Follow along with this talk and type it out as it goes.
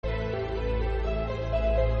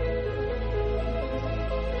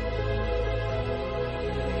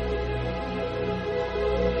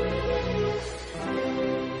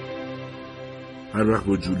هر وقت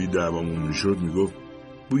با جولی دعوامون میشد میگفت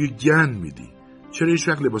بوی گند میدی، چرا هیچ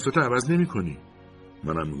وقت لباساتو عوض نمی‌کنی؟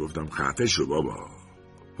 منم میگفتم خفه شو بابا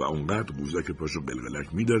و اونقدر قوزک پاشو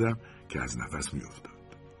قلقلک میدادم که از نفس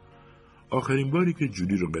میافتاد. آخرین باری که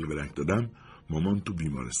جولی رو قلقلک دادم مامان تو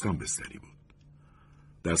بیمارستان بستری بود.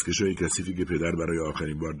 دستکشای کثیفی که پدر برای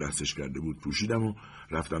آخرین بار دستش کرده بود پوشیدم و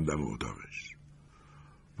رفتم دم اتاقش.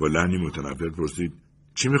 با لحنی متنفر پرسید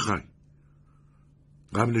چی میخوای؟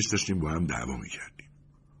 قبلش داشتیم با هم دعوا میکردیم.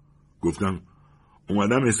 گفتم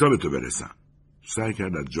اومدم حسابتو برسم. سعی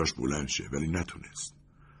کرد از جاش بلند شه ولی نتونست.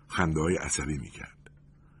 خنده‌های عصبی میکرد.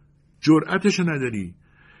 جرأتشو نداری؟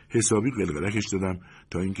 حسابی قلقلکش دادم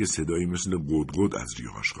تا اینکه صدایی مثل قدقد از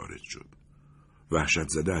ریه‌هاش خارج شد. وحشت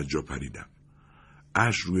زده از جا پریدم.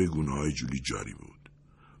 اشک روی گونه‌های جولی جاری بود.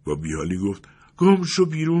 با بیحالی گفت گم شو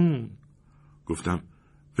بیرون. گفتم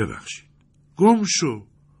ببخشید. گم شو.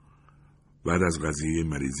 بعد از قضیه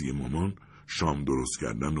مریضی مامان شام درست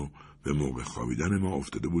کردن و به موقع خوابیدن ما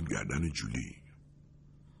افتاده بود گردن جولی.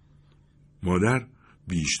 مادر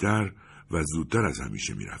بیشتر و زودتر از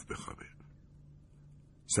همیشه میرفت بخوابه.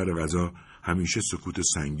 سر غذا همیشه سکوت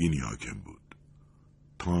سنگینی حاکم بود.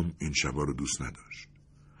 تام این شبا رو دوست نداشت.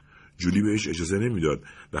 جولی بهش اجازه نمیداد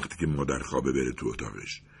وقتی که مادر خوابه بره تو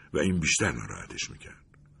اتاقش و این بیشتر ناراحتش میکرد.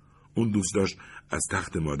 اون دوست داشت از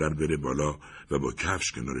تخت مادر بره بالا و با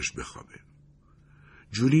کفش کنارش بخوابه.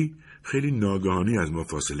 جولی خیلی ناگهانی از ما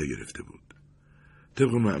فاصله گرفته بود.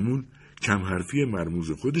 طبق معمول کم حرفی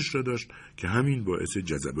مرموز خودش را داشت که همین باعث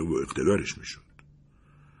جذبه و اقتدارش میشد.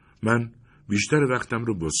 من بیشتر وقتم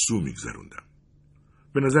رو با سو میگذروندم.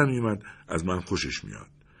 به نظر میومد از من خوشش میاد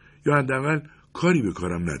یا حداقل کاری به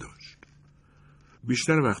کارم نداشت.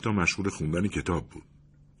 بیشتر وقتا مشغول خوندن کتاب بود.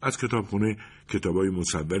 از کتابخونه کتابای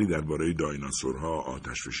مصوری درباره دایناسورها،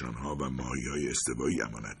 آتشفشانها و ماهی‌های استوایی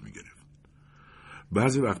امانت میگرفت.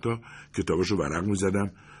 بعضی وقتا کتاباشو ورق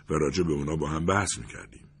میزدم و راجع به اونا با هم بحث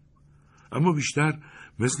میکردیم. اما بیشتر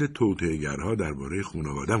مثل توطئه‌گرها درباره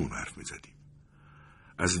خانواده‌مون حرف میزدیم.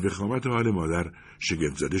 از وخامت حال مادر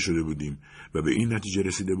شگفت زده شده بودیم و به این نتیجه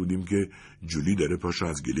رسیده بودیم که جولی داره پاشو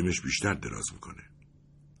از گلیمش بیشتر دراز میکنه.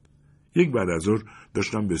 یک بعد از ظهر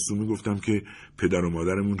داشتم به سو میگفتم که پدر و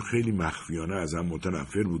مادرمون خیلی مخفیانه از هم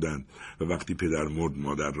متنفر بودن و وقتی پدر مرد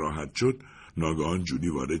مادر راحت شد، ناگهان جولی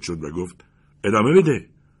وارد شد و گفت ادامه بده.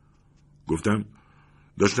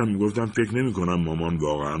 داشتم میگفتم فکر نمی کنم مامان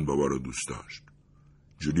واقعا بابا رو دوست داشت.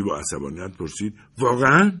 جولی با عصبانیت پرسید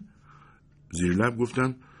واقعا؟ زیر لب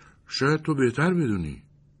گفتم شاید تو بهتر بدونی.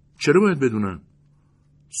 چرا باید بدونم؟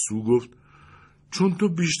 سو گفت چون تو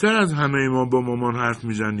بیشتر از همه ما با مامان حرف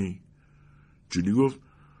میزنی. جولی گفت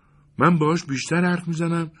من باهاش بیشتر حرف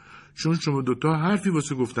میزنم چون شما دوتا حرفی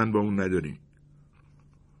واسه گفتن با اون ندارین.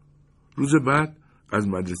 روز بعد از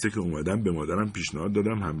مدرسه که اومدم به مادرم پیشنهاد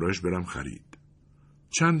دادم همراهش برم خرید.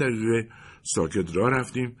 چند دقیقه ساکت راه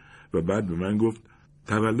رفتیم و بعد به من گفت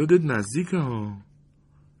تولدت نزدیکه ها.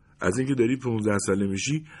 از اینکه داری 15 ساله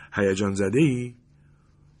میشی هیجان زده ای؟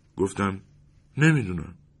 گفتم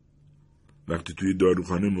نمیدونم. وقتی توی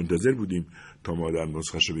داروخانه منتظر بودیم تا مادر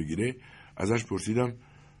نسخه‌شو بگیره ازش پرسیدم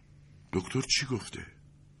دکتر چی گفته؟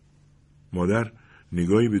 مادر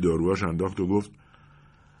نگاهی به داروهاش انداخت و گفت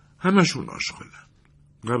همشون آشغالن.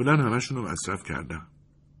 قبلا همشون رو مصرف کردم.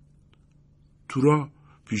 تو راه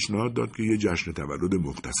پیشنهاد داد که یه جشن تولد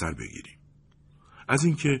مختصر بگیریم. از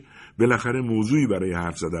اینکه بالاخره موضوعی برای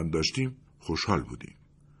حرف زدن داشتیم خوشحال بودیم.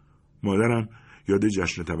 مادرم یاد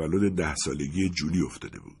جشن تولد 10 سالگی جولی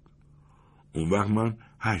افتاده بود. اون وقت من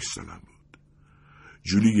 8 سالم بود.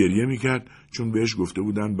 جولی گریه میکرد چون بهش گفته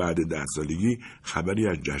بودن بعد 10 سالگی خبری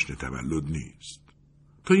از جشن تولد نیست.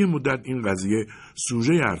 تا یه مدت این قضیه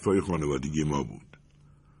سوژه حرفای خانوادگی ما بود.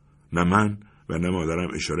 نه من و نه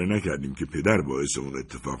مادرم اشاره نکردیم که پدر باعث اون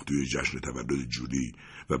اتفاق توی جشن تولد جولی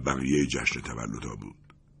و بقیه جشن تولدها بود.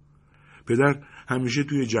 پدر همیشه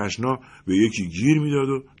توی جشن‌ها به یکی گیر میداد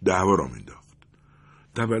و دعوا را مینداخت.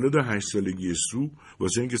 تولد 8 سالگی سو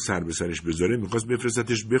واسه اینکه سر به سرش بذاره میخواست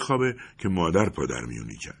بفرستش بخوابه که مادر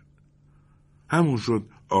پادرمیونی کرد. همون شد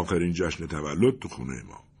آخرین جشن تولد تو خونه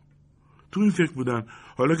ما. تو این فکر بودم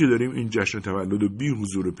حالا که داریم این جشن تولد رو بی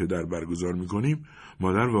حضور پدر برگزار میکنیم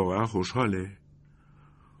مادر واقعا خوشحاله؟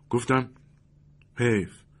 گفتم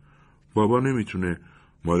حیف بابا نمیتونه.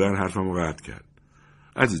 مادر حرفمو قطع کرد.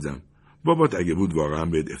 عزیزم بابات اگه بود واقعا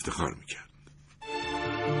بهت افتخار میکرد.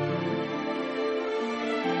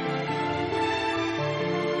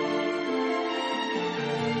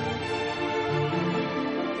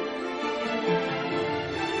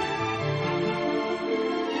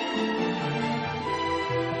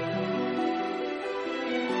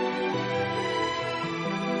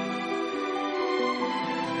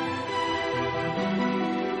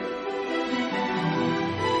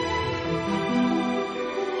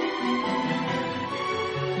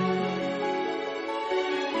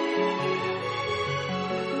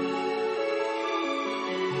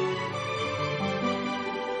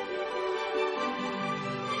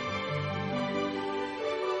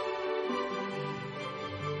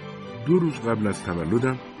 2 روز قبل از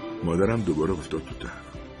تولدم مادرم دوباره افتاد تو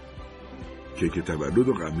تخت. کیک تولد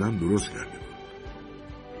رو قبلا درست کرده بود.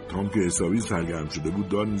 تام که حسابی سرگرم شده بود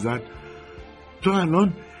داد میزد تو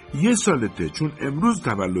الان 1 سالته چون امروز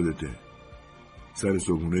تولدته. سر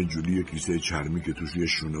صبحونه جولی یه کیسه چرمی که توش یه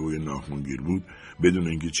شونه و یه ناخنگیر بود بدون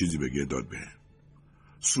اینکه چیزی بگه داد بهم.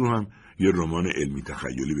 سو هم یه رمان علمی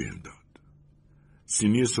تخیلی بهم داد.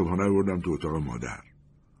 سینی صبحانه رو بردم تو اتاق مادر.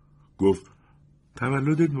 گفت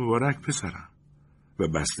تولدت مبارک پسرم و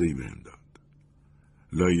بسته‌ای بهم داد.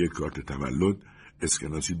 لای یک کارت تولد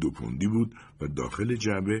اسکناسی 2 پوندی بود و داخل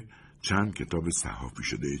جعبه چند کتاب صحافی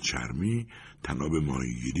شده چرمی، طناب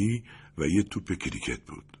ماهیگیری و یه توپ کریکت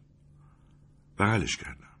بود. بغلش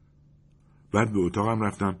کردم. بعد به اتاقم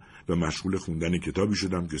رفتم و مشغول خوندن کتابی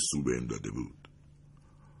شدم که سو بهم داده بود.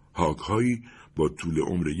 هاک‌هایی با طول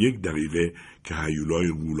عمر 1 دقیقه که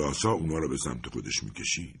هیولای غولاسا اونا را به سمت خودش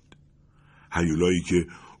میکشید. هیولایی که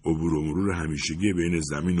عبور و مرور همیشگی بین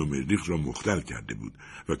زمین و مریخ را مختل کرده بود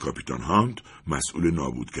و کاپیتان هانت مسئول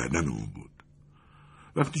نابود کردن اون بود.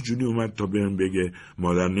 وقتی جولی اومد تا بهم بگه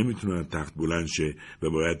مادر نمیتونه از تخت بلند شه و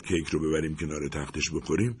باید کیک رو ببریم کنار تختش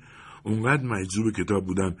بخوریم، اونقدر مجذوب کتاب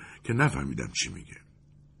بودم که نفهمیدم چی میگه.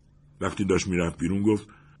 وقتی داشت میرفت بیرون گفت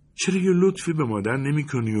چرا یه لطفی به مادر نمی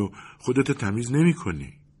کنی و خودت تمیز نمی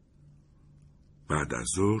کنی؟ بعد از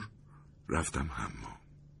ظهر رفتم حمام.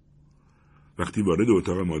 وقتی وارد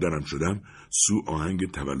اتاق مادرم شدم سو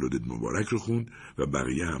آهنگ تولدت مبارک رو خوند و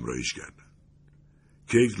بقیه همراهیش کردن.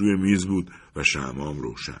 کیک روی میز بود و شمعام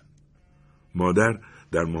روشن. مادر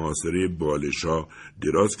در محاصره بالش‌ها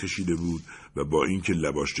دراز کشیده بود و با اینکه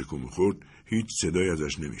لباش تکون می‌خورد هیچ صدایی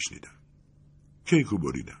ازش نمیشنیدم. کیکو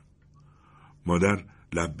بریدم. مادر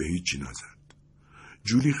لب به هیچی نزد.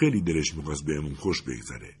 جولی خیلی دلش می‌خواست بهمون خوش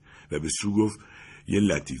بگذره و به سو گفت یه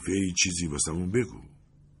لطیفه چیزی واسمون بگو.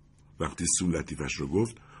 وقتی سو لطیفش رو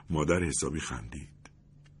گفت مادر حسابی خندید.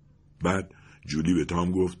 بعد جولی به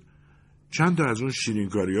تام گفت چند تا از اون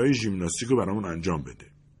شیرینکاری‌های ژیمناستیک رو برامون انجام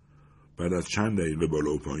بده. بعد از چند دقیقه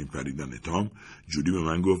بالا و پایین پریدن تام جولی به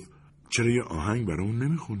من گفت چرا یه آهنگ برامون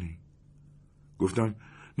نمیخونی؟ گفتم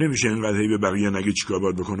نمیشه اینقدر هی به بقیه نگه چیکار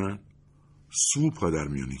باید بکنن؟ سو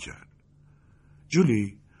پادرمیونی کرد.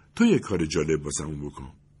 جولی تو یه کار جالب واسمون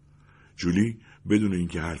بکن. جولی بدون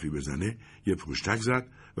اینکه حرفی بزنه یه پشتک زد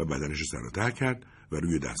و بدنش سر و ته کرد و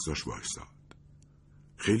روی دستاش وایساد.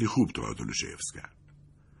 خیلی خوب تعادلش حفظ کرد.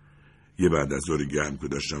 یه بعد از ظهر گرم که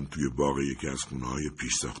داشتم توی باغ یکی از خونه‌های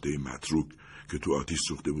پیش ساخته متروک که تو آتیش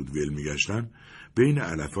سوخته بود ول میگشتم بین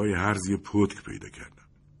علف‌های هرز یه پتک پیدا کردم.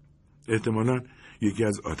 احتمالاً یکی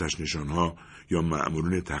از آتش نشان‌ها یا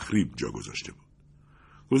مأمورین تخریب جا گذاشته بود.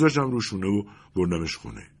 گذاشتم رو شونه و بردمش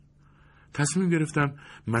خونه. تصمیم گرفتم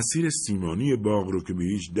مسیر سیمانی باغ رو که به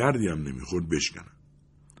هیچ دردی هم نمیخورد بشکنم.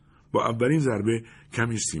 با اولین ضربه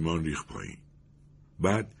کمی سیمان ریخت پایین.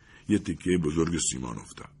 بعد یه تکه بزرگ سیمان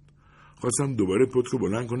افتاد. خواستم دوباره پتکو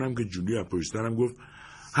بلند کنم که جولی از پشت سرم گفت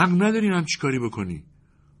حق نداری هم چی کاری بکنی.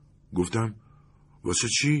 گفتم واسه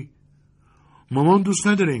چی؟ مامان دوست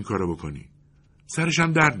نداره این کارو بکنی. سرش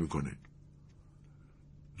هم درد میکنه.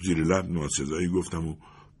 زیر لب ناسزایی گفتم و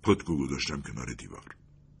پتکو گذاشتم کنار دیوار.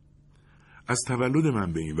 از تولد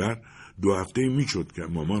من به این ور 2 هفته میشد که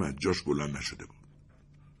مامان از جاش بلند نشده بود.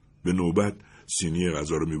 به نوبت سینی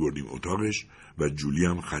غذا رو میبردیم اتاقش و جولی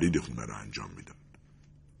هم خرید خونه رو انجام میداد.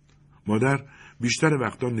 مادر بیشتر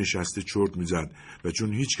وقتا نشسته چرت میزد و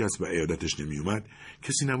چون هیچ کس به عیادتش نمیومد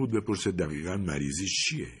کسی نبود بپرسه دقیقاً مریضی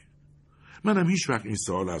چیه. منم هیچ وقت این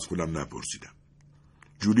سوال از خودم نپرسیدم.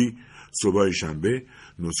 جولی صبح شنبه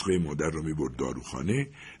نسخه مادر رو میبرد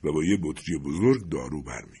داروخانه و با یه بطری بزرگ دارو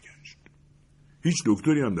برمیگشت. هیچ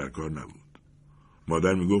دکتری هم در کار نبود.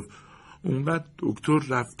 مادر میگفت اونقدر دکتر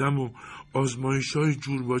رفتم و آزمایش‌های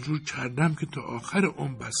جور و جور کردم که تا آخر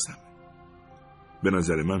عمر بستم. به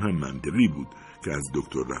نظر من هم منطقی بود که از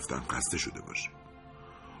دکتر رفتن خسته شده باشه.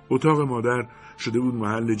 اتاق مادر شده بود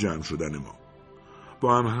محل جمع شدن ما.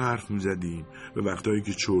 با هم حرف میزدیم و وقتایی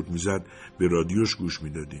که چرت میزد به رادیوش گوش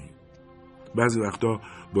میدادیم. بعضی وقتا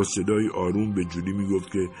با صدای آروم به جولی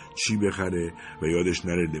میگفت که چی بخره و یادش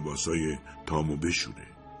نره لباسای تامو بشوره.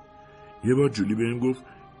 یه بار جولی بهم گفت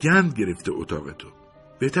گند گرفته اتاقتو،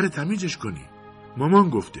 بهتره تمیزش کنی، مامان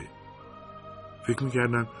گفته. فکر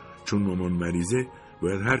میکردم چون مامان مریضه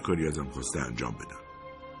باید هر کاری ازم خواسته انجام بدم.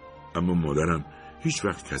 اما مادرم هیچ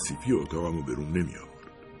وقت کثیفی اتاقمو برون نمی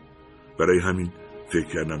آورد. برای همین فکر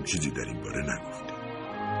کردم چیزی در این باره نگفته.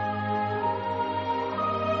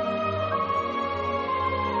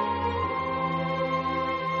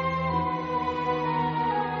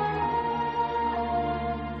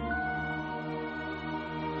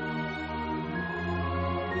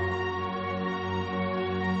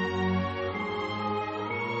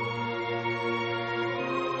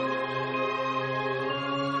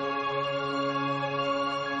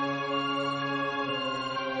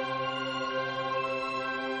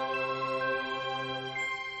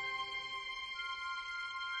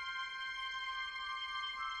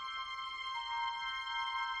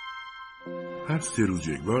 هر 3 روز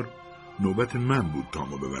یک بار نوبت من بود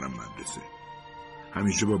تامو ببرم مدرسه.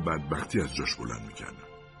 همیشه با بدبختی از جاش بلند میکردم.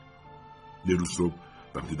 یه روز صبح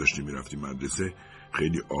وقتی داشتیم میرفتیم مدرسه،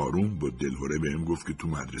 خیلی آروم با دلهوره بهم گفت که تو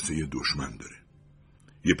مدرسه یه دشمن داره.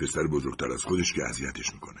 یه پسر بزرگتر از خودش که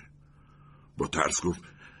اذیتش میکنه. با ترس گفت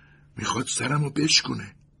میخواد سرمو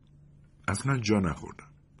بشکنه. اصلا جا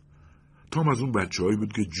نخوردم. تام از اون بچه‌هایی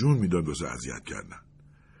بود که جون میداد واسه اذیت کردن.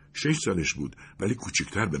 6 سالش بود ولی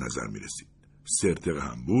کوچکتر به نظر میرسید. سرتقه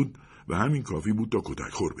هم بود و همین کافی بود تا کتک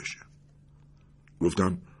خور بشه.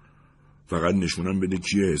 گفتم فقط نشونم بده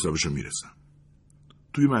کیه، حسابشو میرسم.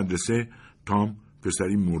 توی مدرسه تام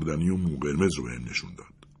پسری مردنی و مو قرمز رو بهم نشون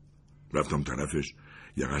داد. رفتم طرفش،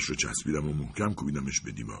 یقش رو چسبیدم و محکم کوبیدمش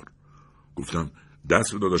به دیوار. گفتم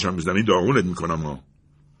دست رو داداشم بزنی داغونت میکنم ها.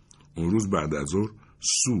 اون روز بعد از ظهر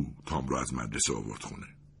سو تام رو از مدرسه آورد خونه.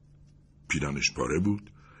 پیرانش پاره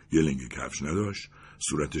بود، یه لنگ کفش نداشت،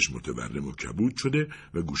 صورتش متورم و کبود شده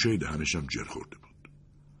و گوشه دهنش هم جر خورده بود.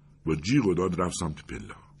 با جیغ و داد رفت سمت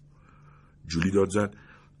پله. جولی داد زد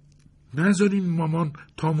نذارین مامان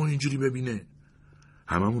تامو اینجوری ببینه.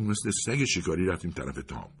 هممون مثل سگ شکاری رفتیم طرف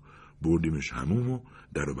تام، بردیمش حموم و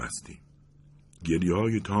درو بستیم. گریه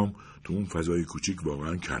های تام تو اون فضای کوچیک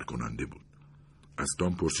واقعا کرکننده بود. از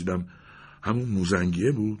تام پرسیدم همون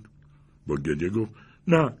موزنگیه بود؟ با گریه گفت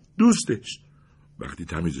نه دوستش. وقتی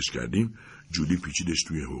تمیزش کردیم جولی پیچیدش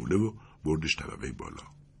توی حوله و بردش طبقه بالا.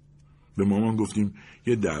 به مامان گفتیم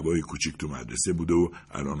یه دعوای کوچیک تو مدرسه بوده و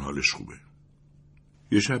الان حالش خوبه.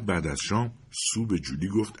 یه شب بعد از شام سو به جولی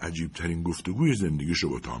گفت عجیب ترین گفتگوی زندگیشو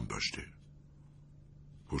با تام داشته.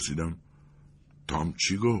 پرسیدم تام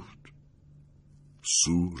چی گفت؟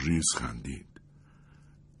 سو ریز خندید.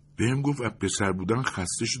 بهم گفت از پسر بودن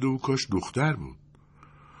خسته شده و کاش دختر بود.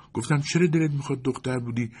 گفتم چرا دلت میخواد دختر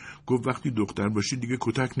بودی؟ گفت وقتی دختر باشی دیگه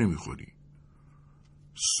کتک نمیخوری.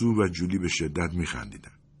 سو و جولی به شدت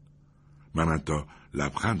میخندیدن. من حتی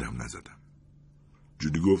لبخندم نزدم.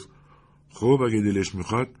 جولی گفت خب اگه دلش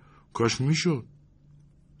میخواد کاش میشد.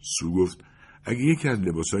 سو گفت اگه یکی از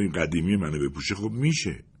لباسای قدیمی منو بپوشه خب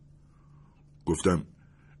میشه. گفتم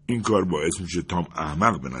این کار باعث میشه تام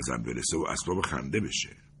احمق به نظر برسه و اسباب خنده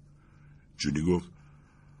بشه. جولی گفت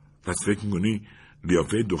پس فکر میکنی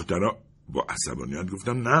قیافه دخترها؟ با عصبانیت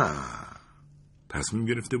گفتم نه. تصمیم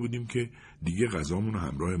گرفته بودیم که دیگه غذامون رو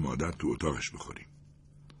همراه مادر تو اتاقش بخوریم.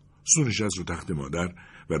 سو نشست رو تخت مادر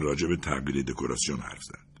و راجع به تغییر دکوراسیون حرف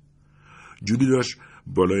زد. جولی داشت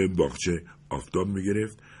بالای باغچه آفتاب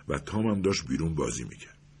میگرفت و تام هم داشت بیرون بازی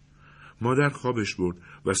میکرد. مادر خوابش برد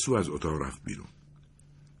و سو از اتاق رفت بیرون.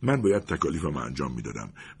 من باید تکالیفم انجام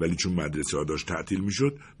میدادم ولی چون مدرسه ها داشت تعطیل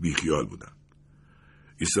میشد بیخیال بودم.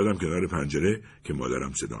 ایستادم کنار پنجره که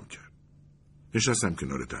مادرم صدام کرد. نشستم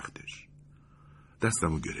کنار تختش.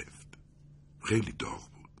 دستمو گرفت. خیلی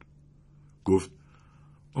داغ بود. گفت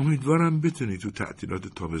امیدوارم بتونی تو تعطیلات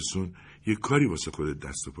تابستون یه کاری واسه خودت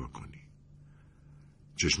دست و پا کنی.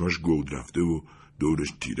 چشماش گود رفته و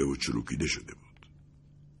دورش تیره و چروکیده شده بود.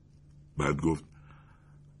 بعد گفت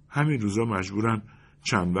همین روزا مجبورم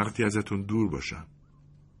چند وقتی ازتون دور باشم.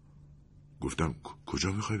 گفتم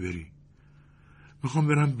کجا میخوای بری؟ میخوام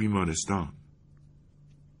برم بیمارستان.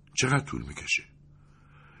 چقدر طول میکشه؟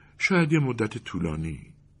 شاید یه مدت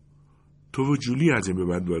طولانی. تو و جولی از این به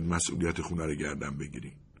بعد باید مسئولیت خونه رو گردن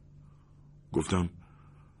بگیری. گفتم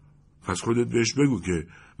پس خودت بهش بگو که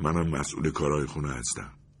منم مسئول کارهای خونه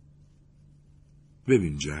هستم.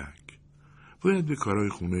 ببین جک، باید به کارهای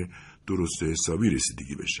خونه درست حسابی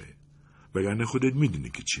رسیدگی بشه، وگرنه خودت میدونی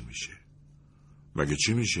که چی میشه. مگه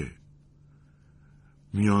چی میشه؟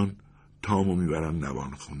 میان تامو میبرن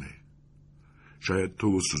نوان خونه. شاید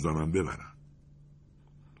تو و سوزانم ببرن.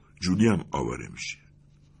 جولی هم آواره میشه.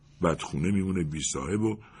 بعد خونه میمونه بی صاحب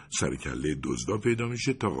و سرکله دزدا پیدا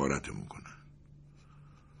میشه تا غارتمون کنن.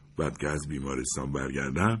 بعد که از بیمارستان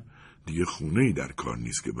برگردم دیگه خونه‌ای در کار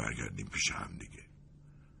نیست که برگردیم پیش هم دیگه.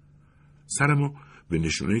 سرمو به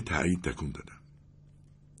نشونه تایید تکون دادم.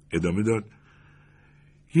 ادامه داد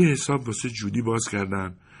یه حساب واسه جولی باز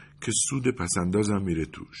کردم که سود پسندازم میره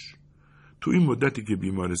توش. تو این مدتی که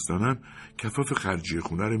بیمارستانم کفاف خرجی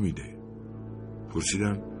خونه رو میده.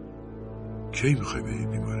 پرسیدم کی میخوای بری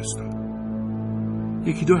بیمارستان؟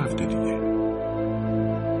 1-2 هفته دیگه.